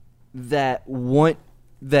that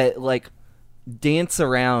like dance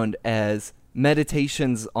around as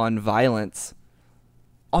meditations on violence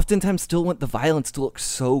oftentimes still want the violence to look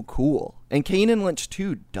so cool. And Kane and Lynch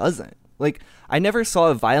 2 doesn't. Like, I never saw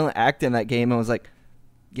a violent act in that game and was like,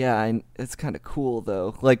 yeah, it's kind of cool,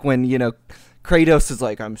 though. Like, when, Kratos is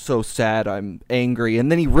like, I'm so sad, I'm angry, and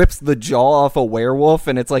then he rips the jaw off a werewolf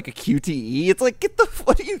and it's like a QTE. It's like,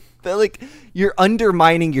 what are you, like, you're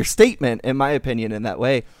undermining your statement, in my opinion, in that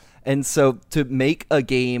way. And so, to make a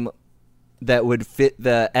game that would fit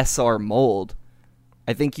the SR mold,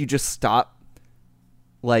 I think you just stop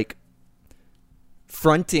like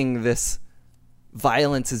fronting this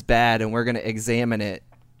violence is bad and we're going to examine it,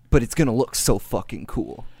 but it's going to look so fucking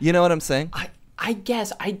cool. You know what I'm saying? I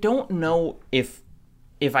guess I don't know if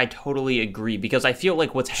I totally agree, because I feel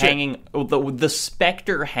like what's hanging, the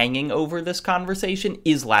specter hanging over this conversation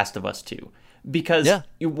is Last of Us 2. Because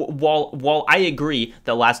while I agree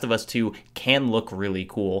that Last of Us 2 can look really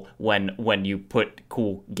cool when you put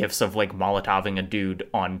cool gifs of like Molotoving a dude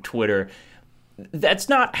on Twitter, that's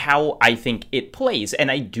not how I think it plays. And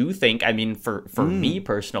I do think, I mean, for me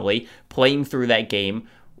personally, playing through that game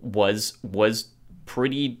was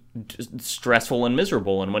pretty stressful and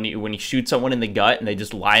miserable. And when you shoot someone in the gut and they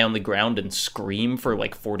just lie on the ground and scream for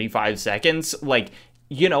like 45 seconds, like,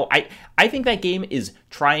 I think that game is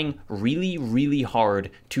trying really, really hard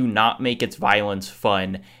to not make its violence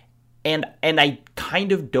fun. And I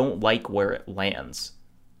kind of don't like where it lands.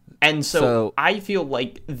 And so I feel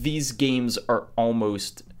like these games are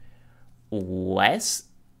almost less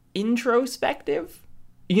introspective.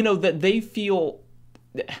 That they feel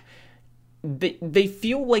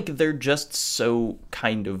like they're just so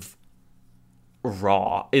kind of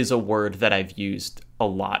raw is a word that I've used a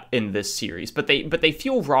lot in this series, but they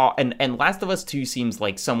feel raw. And Last of Us 2 seems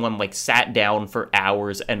like someone like sat down for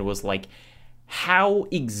hours and was like, how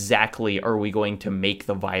exactly are we going to make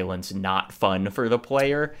the violence not fun for the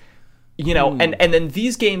player? You know, and then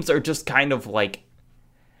these games are just kind of like,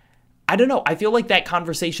 I don't know. I feel like that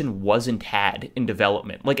conversation wasn't had in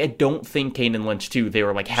development. Like, I don't think Kane and Lynch 2, they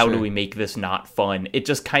were like, how do we make this not fun? It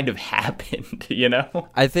just kind of happened, you know?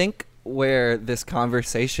 I think where this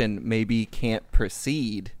conversation maybe can't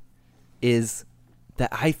proceed is that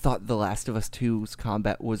I thought The Last of Us 2's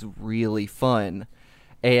combat was really fun.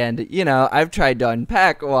 And, you know, I've tried to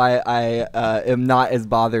unpack why I am not as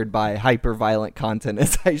bothered by hyper-violent content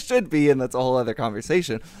as I should be, and that's a whole other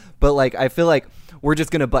conversation. But, like, I feel like we're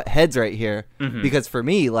just going to butt heads right here, because for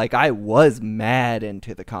me, like, I was mad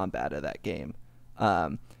into the combat of that game.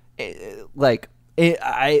 I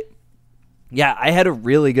had a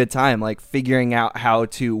really good time, like, figuring out how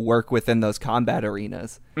to work within those combat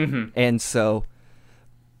arenas. And so,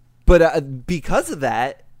 but because of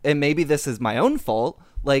that, and maybe this is my own fault,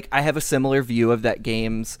 like, I have a similar view of that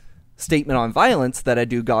game's statement on violence that I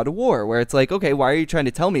do God of War, where it's like, okay, why are you trying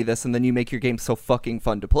to tell me this, and then you make your game so fucking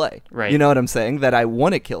fun to play? Right. You know what I'm saying? That I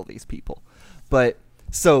want to kill these people. But,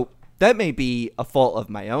 so, that may be a fault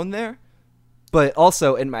of my own there, but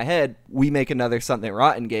also, in my head, we make another Something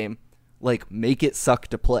Rotten game, like, make it suck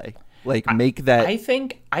to play. Like, make that... I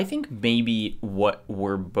think maybe what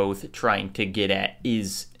we're both trying to get at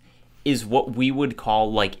is what we would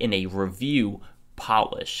call, like, in a review,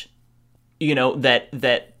 polish. You know, that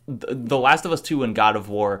The Last of Us 2 and God of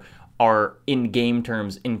War are, in game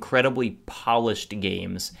terms, incredibly polished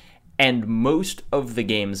games, and most of the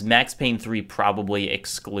games, Max Payne 3 probably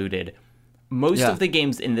excluded, most of the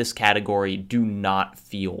games in this category do not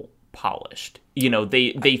feel polished. You know,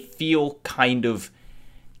 they feel kind of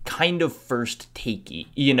first takey,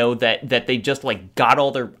 you know, that they just, like, got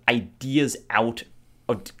all their ideas out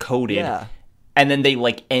of coded, and then they,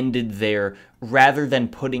 like, ended there rather than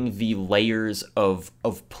putting the layers of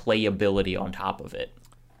playability on top of it.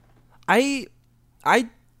 I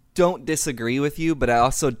don't disagree with you, but I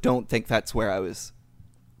also don't think that's where I was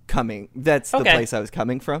coming. That's the place I was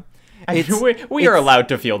coming from. We are allowed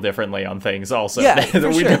to feel differently on things also. Yeah,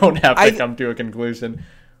 we don't have to come to a conclusion.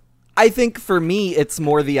 I think for me, it's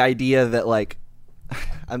more the idea that, like,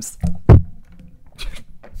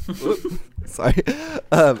 sorry.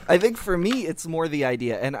 I think for me, it's more the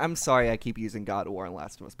idea, and I'm sorry I keep using God of War and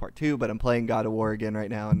Last of Us Part 2, but I'm playing God of War again right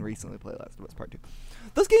now and recently played Last of Us Part 2.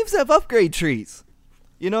 Those games have upgrade trees.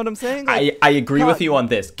 You know what I'm saying? Like, I agree with you on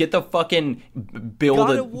this. Get the fucking build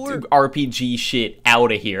a RPG shit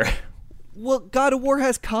out of here. Well, God of War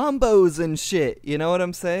has combos and shit. You know what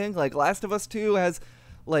I'm saying? Like, Last of Us 2 has,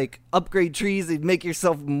 like, upgrade trees that make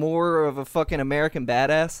yourself more of a fucking American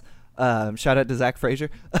badass. Shout out to Zach Frazier.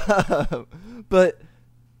 But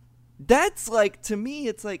that's, like, to me,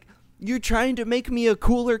 it's like, you're trying to make me a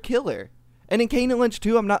cooler killer. And in Kane and Lynch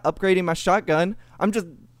 2, I'm not upgrading my shotgun. I'm just,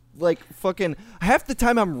 like, fucking, half the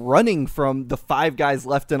time I'm running from the 5 guys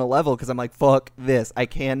left in a level because I'm like, fuck this. I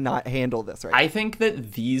cannot handle this right now. I think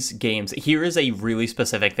that these games, here is a really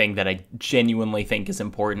specific thing that I genuinely think is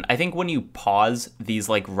important. I think when you pause these,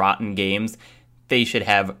 like, rotten games, they should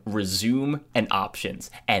have resume and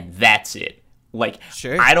options, and that's it. Like,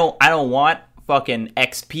 sure. I don't want fucking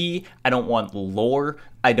XP. I don't want lore.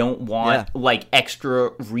 I don't want like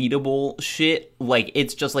extra readable shit. Like,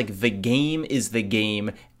 it's just like the game is the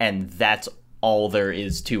game, and that's all there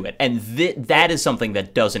is to it. And that is something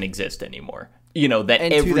that doesn't exist anymore. You know, that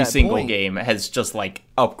every single game has just like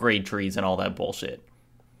upgrade trees and all that bullshit.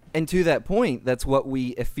 And to that point, that's what we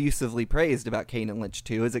effusively praised about Kane and Lynch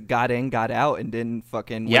 2, is it got in, got out, and didn't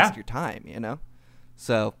fucking waste your time, you know?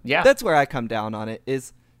 So, that's where I come down on it,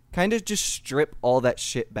 is kind of just strip all that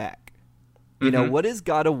shit back. You know, what is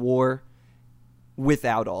God of War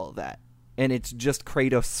without all of that? And it's just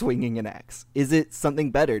Kratos swinging an axe. Is it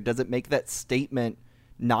something better? Does it make that statement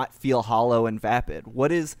not feel hollow and vapid?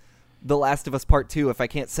 What is The Last of Us Part 2 if I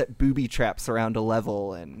can't set booby traps around a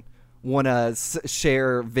level and want to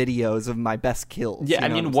share videos of my best kills? Yeah, I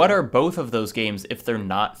mean, what are both of those games if they're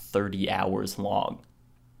not 30 hours long?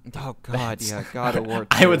 Oh, God, yeah, God of War.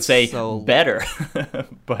 I would say better,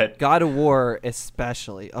 but God of War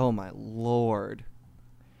especially. Oh, my Lord.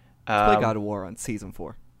 Let's play God of War on Season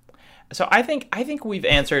 4. So I think we've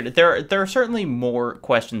answered. There are certainly more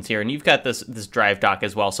questions here, and you've got this drive doc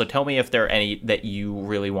as well, so tell me if there are any that you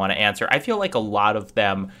really want to answer. I feel like a lot of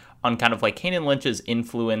them on kind of like Kane and Lynch's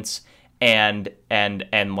influence and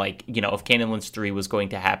like, you know, if Kane and Lynch 3 was going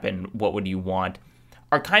to happen, what would you want,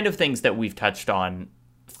 are kind of things that we've touched on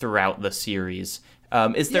throughout the series.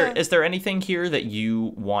 Is there anything here that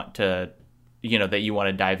you want to,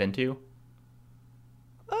 dive into?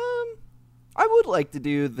 I would like to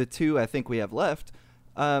do the two I think we have left.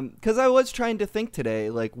 Because I was trying to think today,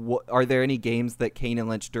 like, are there any games that Kane and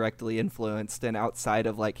Lynch directly influenced, and outside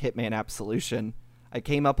of, like, Hitman Absolution? I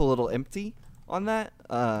came up a little empty on that.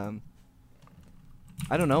 I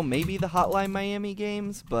don't know, maybe the Hotline Miami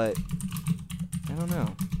games, but I don't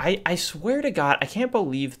know. I swear to God, I can't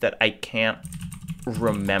believe that I can't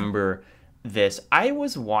remember this. I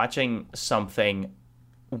was watching something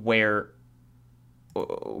where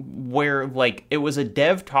like it was a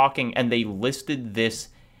dev talking and they listed this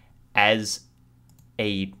as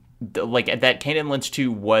that Kane and Lynch 2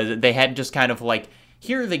 was, they had just kind of like,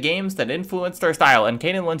 here are the games that influenced our style, and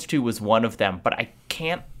Kane and Lynch 2 was one of them, but I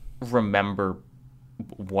can't remember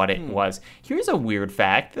what it was. Here's a weird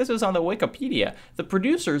fact. This is on the Wikipedia. The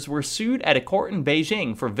producers were sued at a court in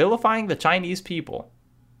Beijing for vilifying the Chinese people.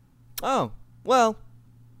 Oh, well,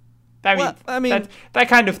 I mean, that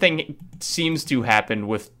kind of thing seems to happen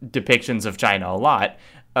with depictions of China a lot.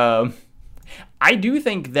 I do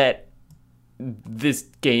think that this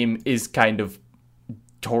game is kind of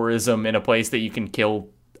tourism in a place that you can kill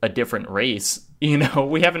a different race. We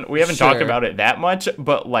haven't Sure. talked about it that much,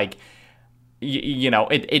 but like,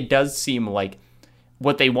 it does seem like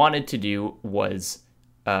what they wanted to do was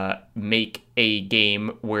make a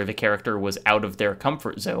game where the character was out of their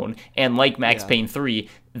comfort zone, and like Max Payne 3,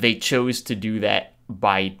 they chose to do that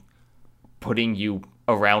by putting you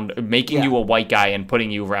around, making you a white guy and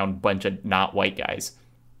putting you around a bunch of not white guys.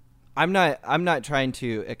 I'm not trying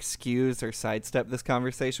to excuse or sidestep this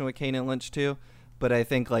conversation with Kane and Lynch 2, but I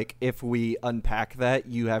think, like, if we unpack that,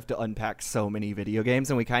 you have to unpack so many video games,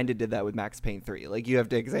 and we kind of did that with Max Payne 3. Like, you have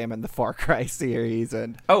to examine the Far Cry series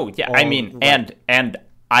and and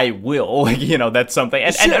I will, that's something.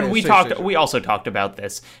 And we also talked about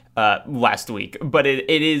this last week, but it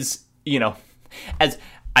is, as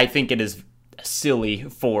I think it is silly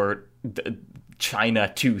for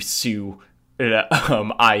China to sue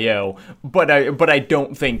IO, but I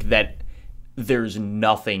don't think that there's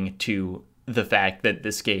nothing to the fact that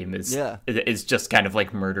this game is just kind of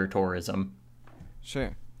like murder tourism.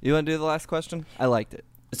 Sure. You want to do the last question? I liked it.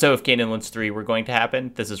 So if Kane and Lynch 3 were going to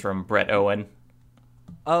happen, this is from Brett Owen.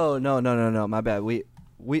 Oh, no, my bad. Who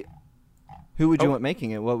would you want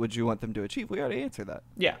making it? What would you want them to achieve? We already answered that.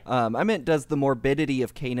 Yeah. I meant, does the morbidity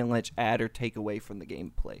of Kane and Lynch add or take away from the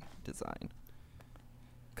gameplay design?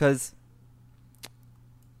 Because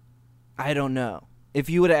I don't know. If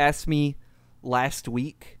you would have asked me last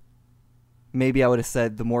week, maybe I would have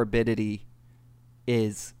said the morbidity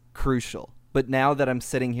is crucial. But now that I'm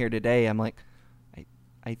sitting here today, I'm like,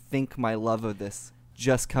 I think my love of this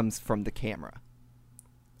just comes from the camera.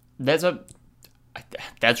 I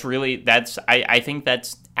think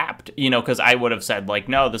that's apt, because I would have said, like,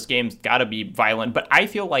 no, this game's got to be violent, but I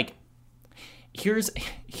feel like here's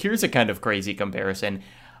a kind of crazy comparison.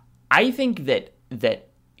 I think that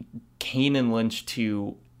Kane and Lynch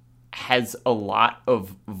 2 has a lot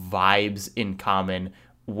of vibes in common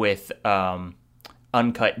with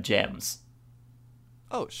Uncut Gems.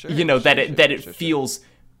 Oh, sure. It feels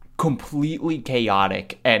completely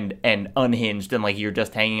chaotic and unhinged, and like you're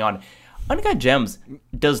just hanging on. Uncut Gems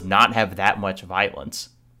does not have that much violence.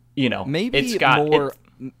 Maybe it's got more.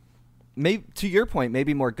 Maybe, to your point,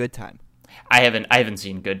 maybe more Good Time. I haven't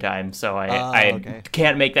seen Good Time, so I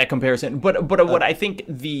can't make that comparison. But what I think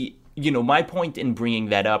my point in bringing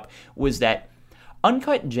that up was that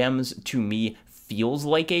Uncut Gems to me feels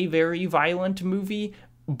like a very violent movie,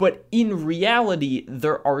 but in reality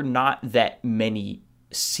there are not that many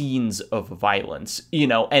scenes of violence,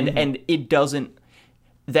 and it doesn't.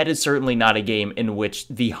 That is certainly not a game in which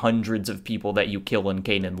the hundreds of people that you kill in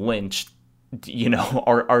Kane and Lynch,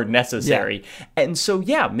 are necessary. Yeah. And so,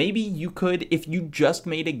 maybe you could, if you just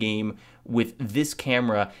made a game with this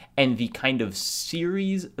camera and the kind of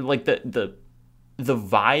series, like the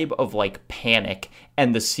vibe of like Panic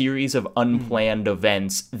and the series of unplanned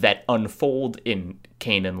events that unfold in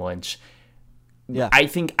Kane and Lynch. Yeah, I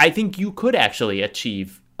think you could actually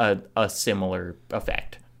achieve a similar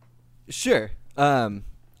effect. Sure.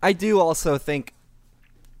 I do also think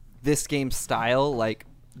this game's style, like,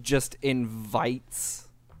 just invites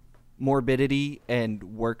morbidity and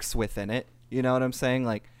works within it. You know what I'm saying?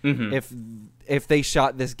 Like, if they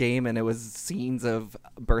shot this game and it was scenes of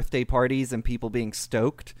birthday parties and people being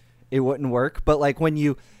stoked, it wouldn't work. But, like, when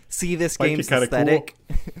you see this game's aesthetic...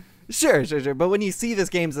 Cool. Sure. But when you see this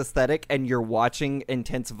game's aesthetic and you're watching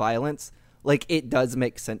intense violence, like, it does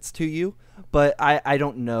make sense to you. But I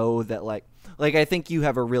don't know that, like, I think you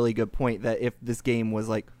have a really good point that if this game was,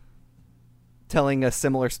 like, telling a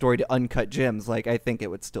similar story to Uncut Gems, like, I think it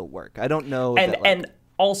would still work. I don't know. And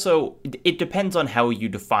also, it depends on how you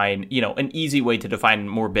define, an easy way to define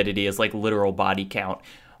morbidity is like literal body count.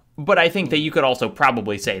 But I think that you could also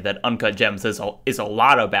probably say that Uncut Gems is a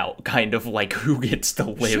lot about kind of like who gets to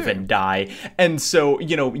live and die. And so,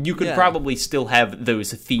 you could probably still have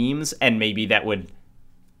those themes, and maybe that would,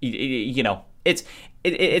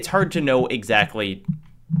 it's hard to know exactly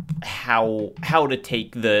how to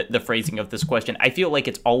take the phrasing of this question. I feel like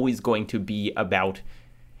it's always going to be about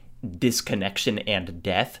disconnection and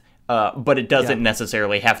death, but it doesn't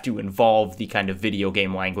necessarily have to involve the kind of video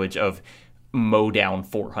game language of mow down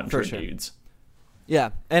 400 dudes.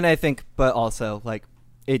 Yeah, and I think, but also, like,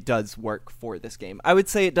 it does work for this game. I would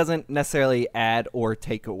say it doesn't necessarily add or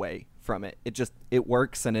take away from it. It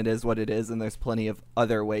works, and it is what it is, and there's plenty of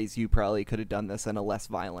other ways you probably could have done this in a less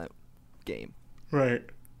violent game. Right.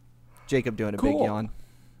 Jacob doing a big yawn.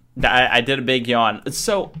 I did a big yawn.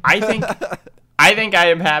 So I think I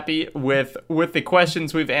am happy with the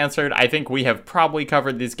questions we've answered. I think we have probably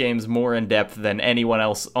covered these games more in depth than anyone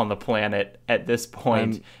else on the planet at this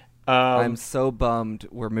point. I'm so bummed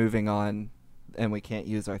we're moving on and we can't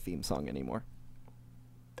use our theme song anymore.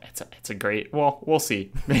 It's a great. Well, we'll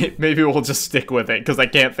see. Maybe we'll just stick with it because I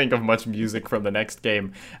can't think of much music from the next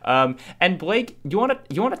game. And Blake, you want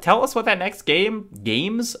to tell us what that next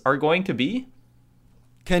games are going to be?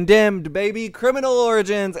 Condemned, baby, Criminal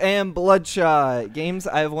Origins, and Bloodshot. Games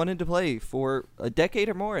I've wanted to play for a decade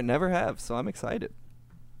or more and never have, so I'm excited.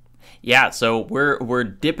 Yeah, so we're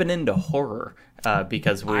dipping into horror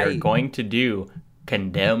because we're going to do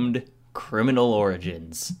Condemned, Criminal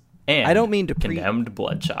Origins, and I don't mean to Condemned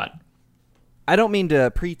Bloodshot. I don't mean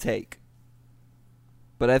to pre-take,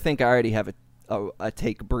 but I think I already have a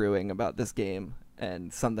take brewing about this game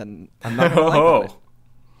and something I'm not gonna like on it.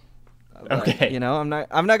 Okay. I'm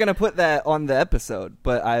not gonna put that on the episode,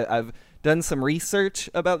 but I've done some research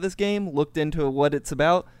about this game, looked into what it's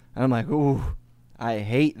about, and I'm like, ooh, I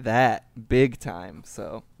hate that big time.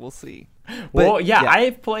 So we'll see. Well, yeah,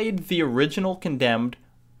 I've played the original Condemned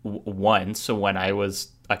once when I was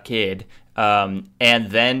a kid, and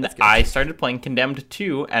then I started playing Condemned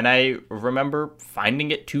 2, and I remember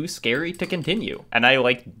finding it too scary to continue, and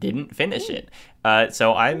I didn't finish it.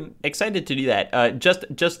 So I'm excited to do that.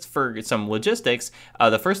 Just for some logistics,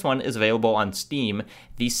 the first one is available on Steam.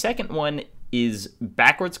 The second one is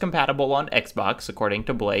backwards compatible on Xbox, according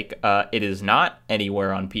to Blake. It is not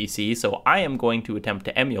anywhere on PC, so I am going to attempt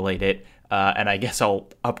to emulate it, and I guess I'll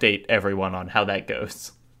update everyone on how that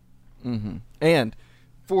goes. Mm-hmm. And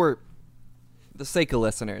for the sake of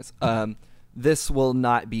listeners, this will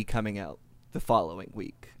not be coming out the following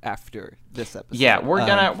week after this episode. Yeah, we're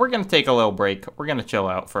gonna take a little break. We're gonna chill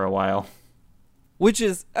out for a while. Which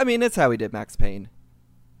is, I mean, it's how we did Max Payne.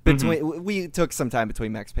 We took some time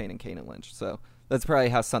between Max Payne and Kane and Lynch, so that's probably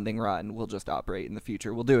how Something Rotten will just operate in the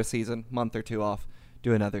future. We'll do a season, month or two off,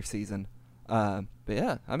 do another season. But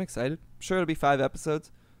yeah, I'm excited. I'm sure it'll be 5 episodes.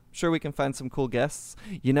 I'm sure we can find some cool guests.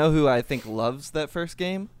 You know who I think loves that first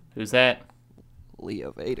game? Who's that?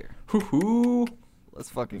 Leo Vader. Hoo-hoo. Let's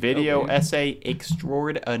fucking Video go, essay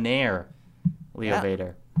extraordinaire. Leo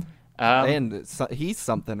Vader. And he's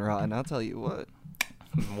something rotten, I'll tell you what.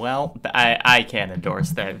 Well, I can't endorse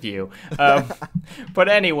that view. But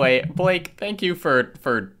anyway, Blake, thank you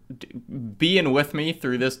for being with me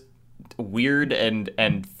through this weird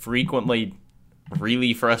and frequently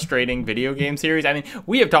really frustrating video game series. I mean,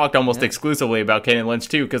 we have talked almost exclusively about Kane and Lynch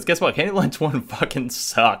 2, because guess what? Kane and Lynch 1 fucking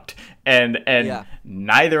sucked. And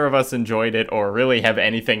neither of us enjoyed it or really have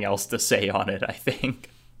anything else to say on it, I think.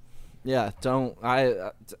 Yeah,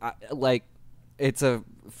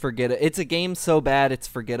 it's a game so bad it's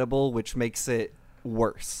forgettable, which makes it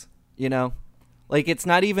worse, it's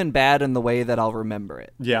not even bad in the way that I'll remember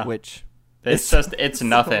it. Yeah, which it's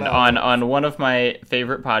nothing. On one of my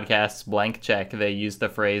favorite podcasts, Blank Check, they use the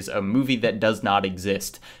phrase "a movie that does not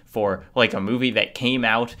exist" for a movie that came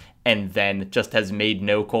out and then just has made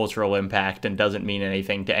no cultural impact and doesn't mean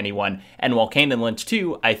anything to anyone. And while Kane and Lynch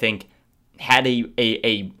 2, I think, had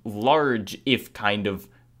a large, if kind of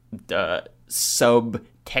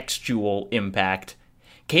subtextual impact,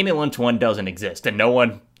 Kane and Lynch 1 doesn't exist, and no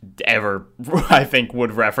one ever, I think,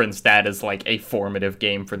 would reference that as a formative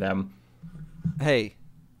game for them. Hey,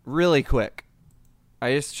 really quick,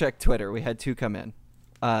 I just checked Twitter. We had 2 come in.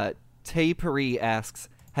 Tay Paris asks,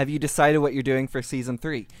 have you decided what you're doing for Season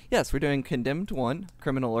 3? Yes, we're doing Condemned 1,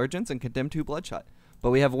 Criminal Origins, and Condemned 2, Bloodshot.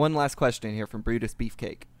 But we have one last question here from Brutus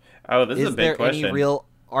Beefcake. Oh, this is a big question. Is there any real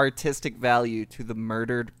artistic value to the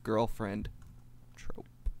murdered girlfriend trope?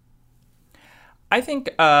 I think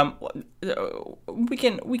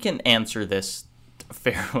we can answer this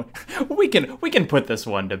fairly. we can put this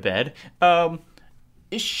one to bed.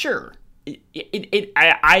 Sure.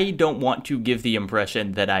 I don't want to give the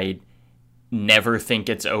impression that I never think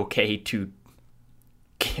it's okay to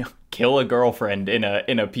kill a girlfriend in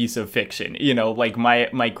a piece of fiction. You know, like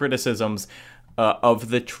my criticisms of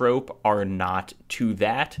the trope are not to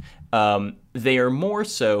that. They are more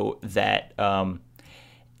so that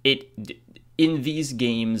in these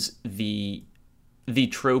games the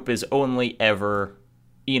trope is only ever,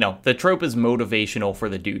 you know, the trope is motivational for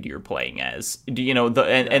the dude you're playing as. You know,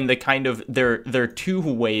 and the kind of there are two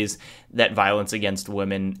ways that violence against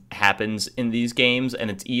women happens in these games,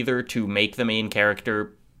 and it's either to make the main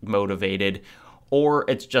character motivated, or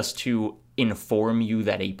it's just to inform you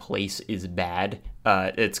that a place is bad.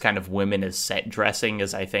 It's kind of women as set dressing,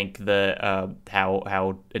 as I think the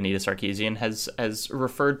how Anita Sarkeesian has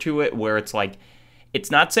referred to it, where it's like, it's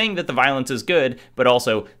not saying that the violence is good, but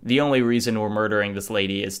also the only reason we're murdering this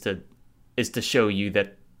lady is to show you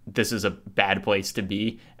that this is a bad place to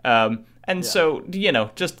be. So, you know,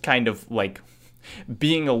 just kind of like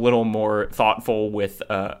being a little more thoughtful with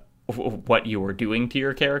what you are doing to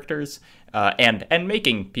your characters, and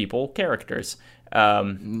making people characters.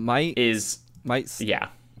 Might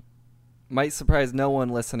surprise no one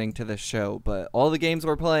listening to this show, but all the games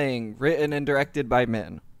we're playing written and directed by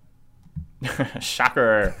men.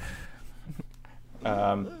 Shocker.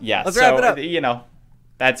 Let's wrap it up. You know,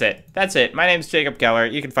 that's it. My name's Jacob Geller.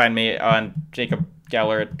 You can find me on Jacob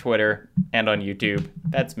Geller at Twitter and on YouTube.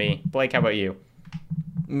 That's me. Blake, how about you?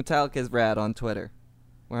 Metallica's Rad on Twitter,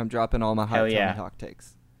 where I'm dropping all my hot Tommy Hawk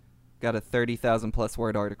takes. Got a 30,000 plus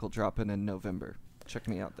word article dropping in November. Check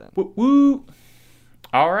me out then. Woo.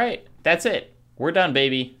 All right, that's it. We're done,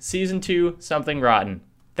 baby. Season 2, Something Rotten.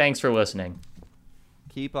 Thanks for listening.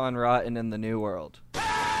 Keep on rotting in the new world.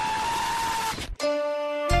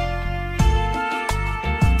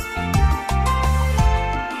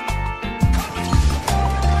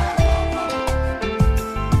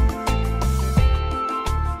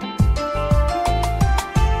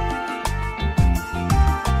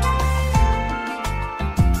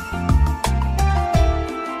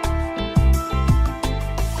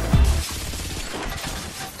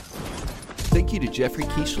 Thank you to Jeffrey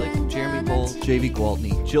Kieshlick, Jeremy Bowl, JV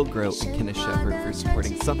Gwaltney, Jill Grote, and Kenneth Shepard for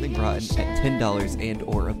supporting Something Rotten at $10 and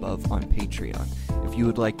or above on Patreon. If you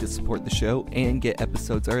would like to support the show and get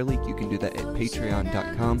episodes early, you can do that at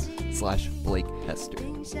patreon.com/Blake Hester.